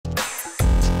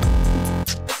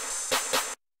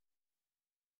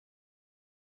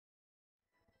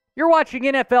You're watching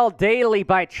NFL Daily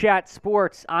by Chat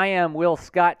Sports. I am Will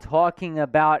Scott talking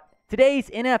about today's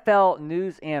NFL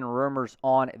news and rumors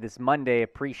on this Monday.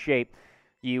 Appreciate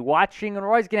you watching, and we're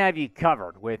always going to have you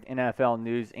covered with NFL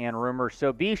news and rumors.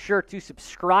 So be sure to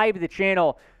subscribe to the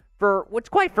channel for what's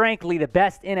quite frankly the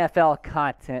best NFL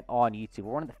content on YouTube.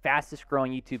 We're one of the fastest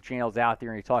growing YouTube channels out there,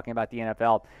 and you're talking about the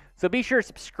NFL. So be sure to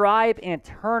subscribe and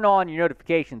turn on your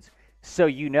notifications so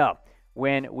you know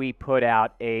when we put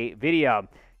out a video.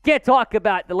 Can't talk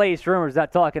about the latest rumors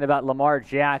without talking about Lamar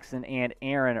Jackson and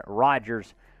Aaron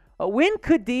Rodgers. When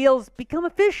could deals become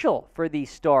official for these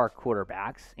star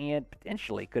quarterbacks? And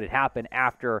potentially, could it happen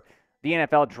after the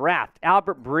NFL draft?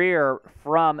 Albert Breer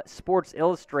from Sports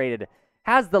Illustrated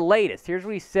has the latest. Here's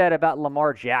what he said about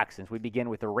Lamar Jackson as we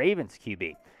begin with the Ravens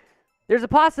QB. There's a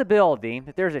possibility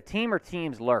that there's a team or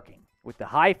teams lurking with the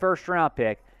high first-round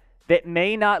pick that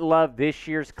may not love this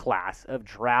year's class of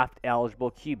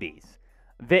draft-eligible QBs,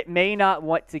 that may not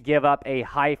want to give up a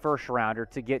high first-rounder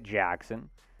to get Jackson,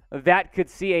 that could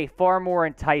see a far more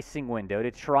enticing window to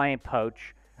try and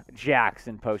poach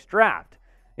Jackson post-draft.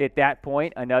 At that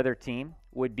point, another team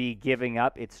would be giving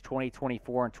up its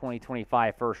 2024 and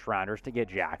 2025 first-rounders to get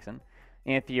Jackson.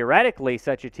 And theoretically,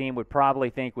 such a team would probably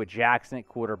think with Jackson at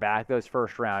quarterback, those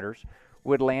first-rounders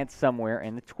would land somewhere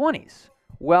in the 20s,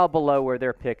 well below where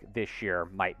their pick this year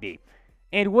might be.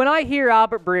 And when I hear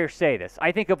Albert Breer say this,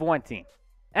 I think of one team.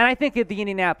 And I think of the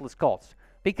Indianapolis Colts,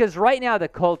 because right now the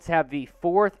Colts have the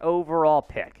 4th overall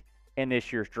pick in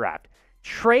this year's draft.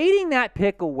 Trading that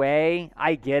pick away,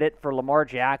 I get it, for Lamar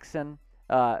Jackson,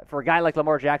 for a guy like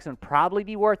Lamar Jackson, would probably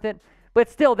be worth it. But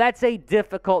still, that's a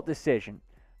difficult decision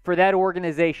for that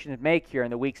organization to make here in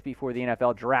the weeks before the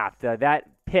NFL draft. That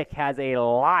pick has a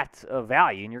lot of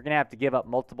value, and you're going to have to give up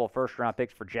multiple first-round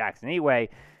picks for Jackson anyway.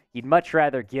 You'd much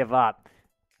rather give up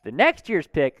the next year's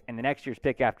pick and the next year's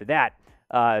pick after that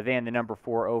than the number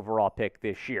 4 overall pick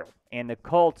this year. And the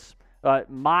Colts,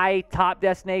 my top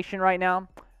destination right now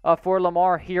for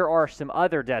Lamar, here are some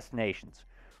other destinations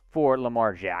for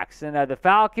Lamar Jackson. The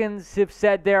Falcons have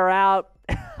said they're out.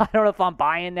 I don't know if I'm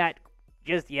buying that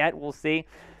just yet. We'll see.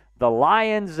 The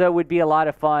Lions would be a lot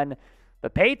of fun. The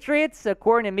Patriots,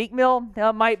 according to Meek Mill,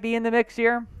 might be in the mix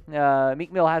here.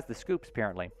 Meek Mill has the scoops,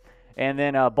 apparently. And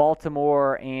then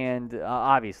Baltimore, and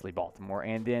obviously Baltimore,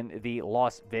 and then the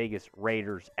Las Vegas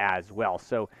Raiders as well.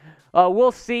 So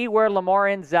we'll see where Lamar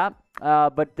ends up,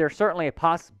 but there's certainly a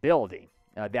possibility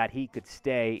that he could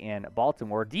stay in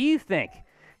Baltimore. Do you think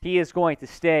he is going to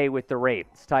stay with the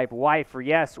Ravens? Type Y for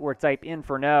yes or type in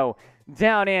for no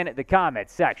down in the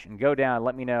comments section. Go down and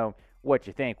let me know what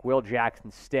you think. Will Jackson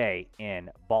stay in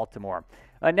Baltimore?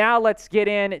 Now let's get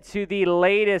into the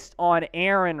latest on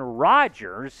Aaron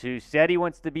Rodgers, who said he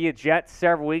wants to be a Jet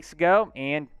several weeks ago,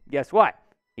 and guess what?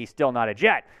 He's still not a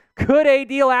Jet. Could a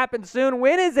deal happen soon?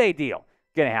 When is a deal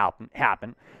going to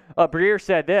happen? Breer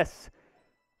said this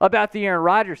about the Aaron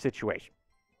Rodgers situation.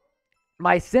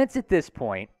 My sense at this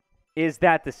point is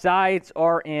that the sides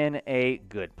are in a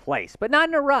good place, but not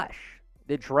in a rush.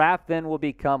 The draft then will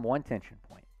become one tension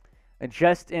point. And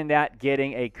just in that,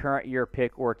 getting a current year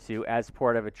pick or two as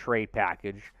part of a trade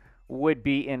package would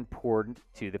be important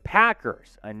to the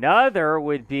Packers. Another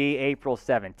would be April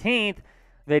 17th,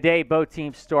 the day both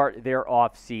teams start their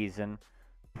offseason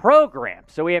program.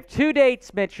 So we have 2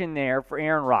 dates mentioned there for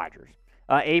Aaron Rodgers.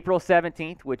 April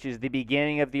 17th, which is the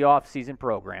beginning of the offseason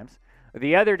programs.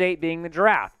 The other date being the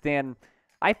draft. And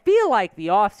I feel like the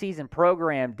offseason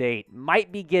program date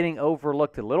might be getting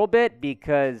overlooked a little bit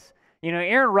because, you know,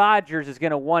 Aaron Rodgers is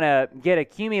going to want to get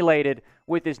accumulated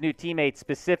with his new teammates,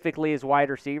 specifically his wide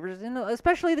receivers, and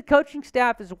especially the coaching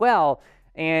staff as well.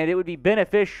 And it would be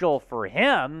beneficial for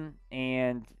him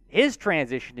and his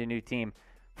transition to a new team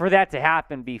for that to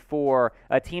happen before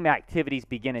team activities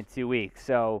begin in 2 weeks.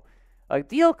 So a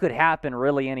deal could happen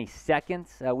really any second.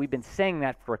 We've been saying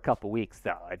that for a couple weeks,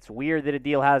 though. It's weird that a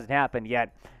deal hasn't happened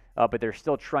yet, but they're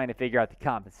still trying to figure out the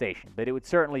compensation. But it would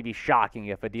certainly be shocking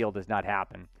if a deal does not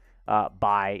happen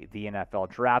by the NFL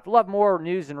draft. We'll have more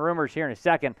news and rumors here in a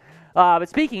second. But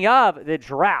speaking of the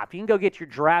draft, you can go get your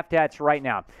draft hats right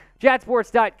now.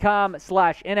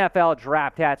 Chatsports.com/NFL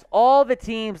draft hats. All the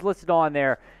teams listed on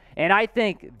there. And I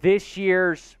think this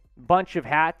year's bunch of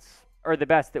hats are the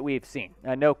best that we've seen.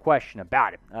 No question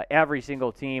about it. Every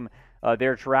single team,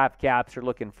 their draft caps are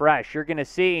looking fresh. You're going to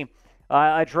see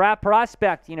a draft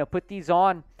prospect, put these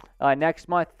on next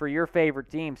month for your favorite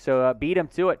team. So beat them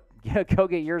to it. Go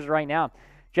get yours right now.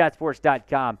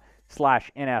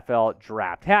 Chatsports.com/NFL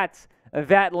draft hats.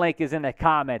 That link is in the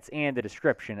comments and the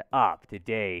description of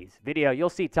today's video. You'll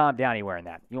see Tom Downey wearing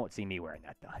that. You won't see me wearing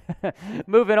that, though.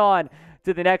 Moving on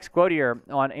to the next quote here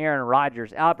on Aaron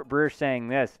Rodgers. Albert Breer saying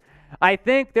this: I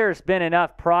think there's been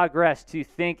enough progress to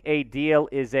think a deal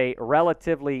is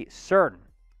relatively certain.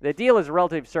 The deal is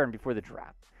relatively certain before the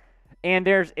draft. And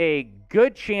there's a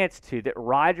good chance, too, that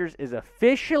Rodgers is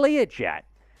officially a Jet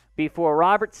before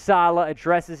Robert Saleh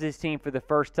addresses his team for the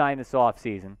first time this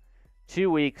offseason, 2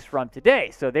 weeks from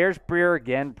today. So there's Breer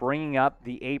again bringing up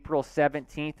the April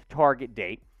 17th target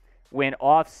date when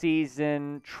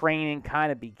offseason training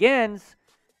kind of begins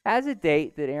as a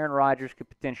date that Aaron Rodgers could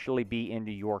potentially be in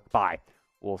New York by.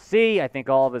 We'll see. I think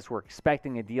all of us were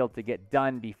expecting a deal to get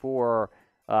done before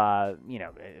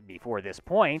this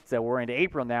point. So we're into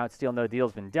April now. It's still no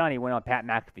deal's been done. He went on Pat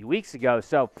McAfee a few weeks ago.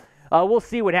 So we'll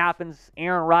see what happens.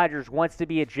 Aaron Rodgers wants to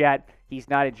be a Jet. He's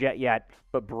not a Jet yet,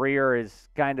 but Breer is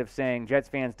kind of saying, Jets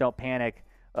fans, don't panic.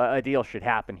 A deal should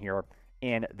happen here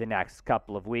in the next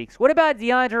couple of weeks. What about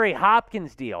DeAndre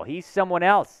Hopkins' deal? He's someone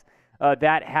else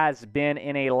that has been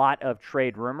in a lot of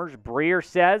trade rumors. Breer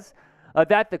says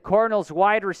that the Cardinals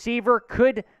wide receiver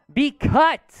could be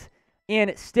cut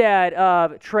instead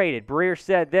of traded. Breer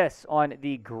said this on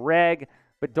the Greg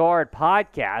Bedard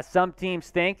podcast. Some teams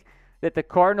think that the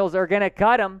Cardinals are going to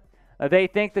cut him. They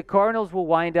think the Cardinals will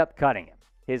wind up cutting him.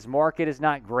 His market is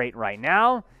not great right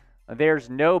now. There's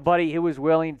nobody who is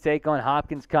willing to take on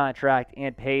Hopkins' contract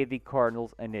and pay the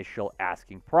Cardinals' initial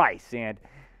asking price. And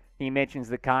he mentions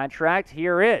the contract.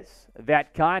 Here is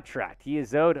that contract. He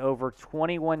is owed over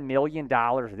 $21 million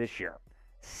this year,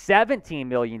 $17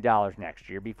 million next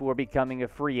year before becoming a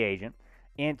free agent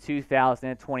in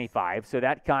 2025. So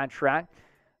that contract,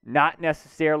 not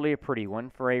necessarily a pretty one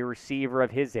for a receiver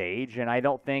of his age, and I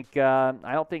don't think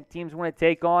teams want to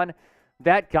take on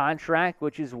that contract,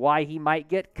 which is why he might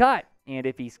get cut. And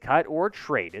if he's cut or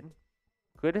traded,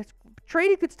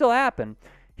 trading could still happen.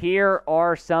 Here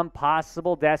are some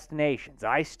possible destinations.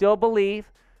 I still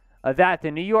believe that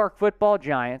the New York Football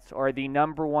Giants are the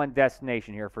number one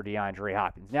destination here for DeAndre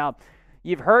Hopkins. Now,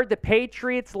 you've heard the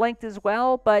Patriots linked as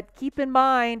well, but keep in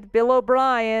mind, Bill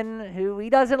O'Brien, who he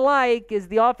doesn't like, is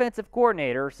the offensive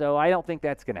coordinator, so I don't think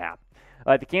that's going to happen.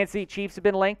 The Kansas City Chiefs have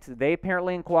been linked. They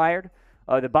apparently inquired.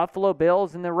 The Buffalo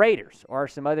Bills and the Raiders are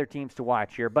some other teams to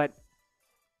watch here, but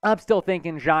I'm still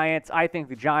thinking Giants. I think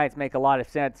the Giants make a lot of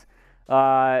sense.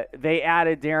 They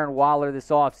added Darren Waller this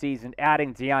offseason.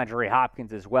 Adding DeAndre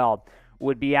Hopkins as well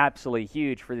would be absolutely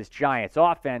huge for this Giants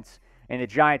offense. And the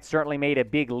Giants certainly made a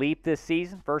big leap this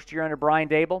season. First year under Brian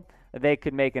Daboll. They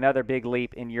could make another big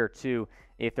leap in year two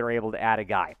if they're able to add a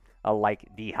guy like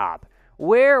D-Hop.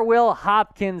 Where will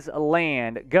Hopkins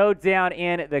land? Go down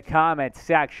in the comments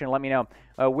section. Let me know.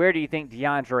 Where do you think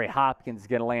DeAndre Hopkins is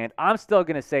going to land? I'm still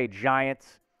going to say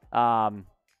Giants.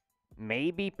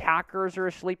 Maybe Packers are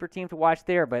a sleeper team to watch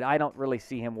there, but I don't really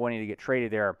see him wanting to get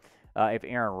traded there if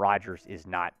Aaron Rodgers is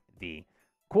not the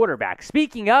quarterback.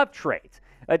 Speaking of trades,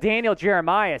 Daniel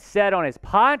Jeremiah said on his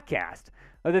podcast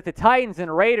that the Titans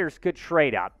and Raiders could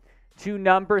trade up to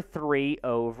number 3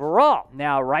 overall.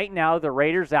 Now, right now, the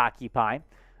Raiders occupy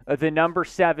the number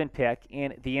 7 pick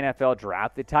in the NFL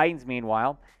draft. The Titans,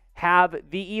 meanwhile, have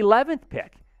the 11th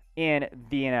pick in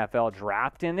the NFL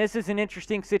draft. And this is an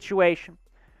interesting situation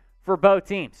for both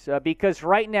teams because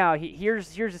right now,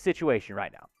 here's the situation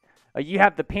right now. You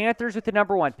have the Panthers with the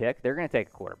number 1 pick. They're going to take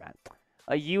a quarterback.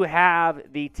 You have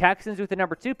the Texans with the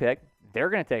number 2 pick. They're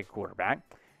going to take a quarterback.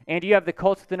 And you have the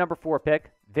Colts with the number 4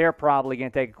 pick. They're probably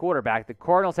going to take a quarterback. The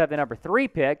Cardinals have the number 3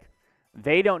 pick.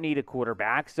 They don't need a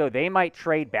quarterback, so they might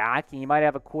trade back. And you might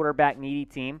have a quarterback-needy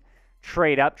team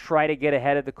trade up, try to get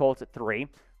ahead of the Colts at 3,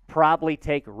 probably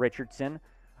take Richardson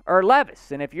or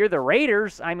Levis. And if you're the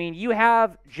Raiders, I mean, you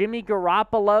have Jimmy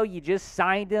Garoppolo. You just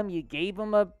signed him. You gave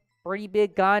him a pretty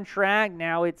big contract.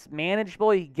 Now it's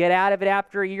manageable. You can get out of it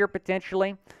after a year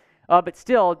potentially. But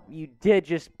still, you did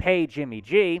just pay Jimmy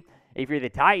G. If you're the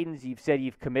Titans, you've said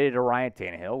you've committed to Ryan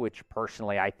Tannehill, which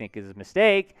personally I think is a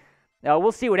mistake.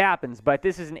 We'll see what happens, but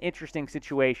this is an interesting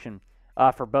situation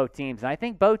for both teams. And I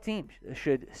think both teams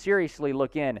should seriously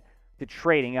look in to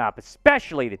trading up,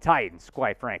 especially the Titans,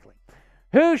 quite frankly.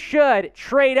 Who should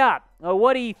trade up?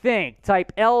 What do you think?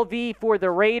 Type LV for the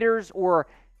Raiders or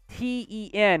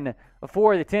TEN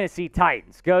for the Tennessee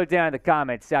Titans. Go down in the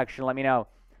comments section. Let me know.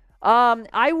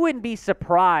 I wouldn't be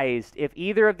surprised if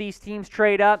either of these teams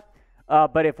trade up.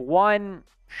 But if one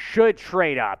should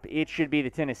trade up, it should be the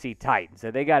Tennessee Titans. So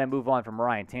they got to move on from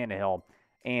Ryan Tannehill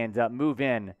and move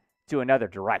in to another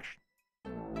direction.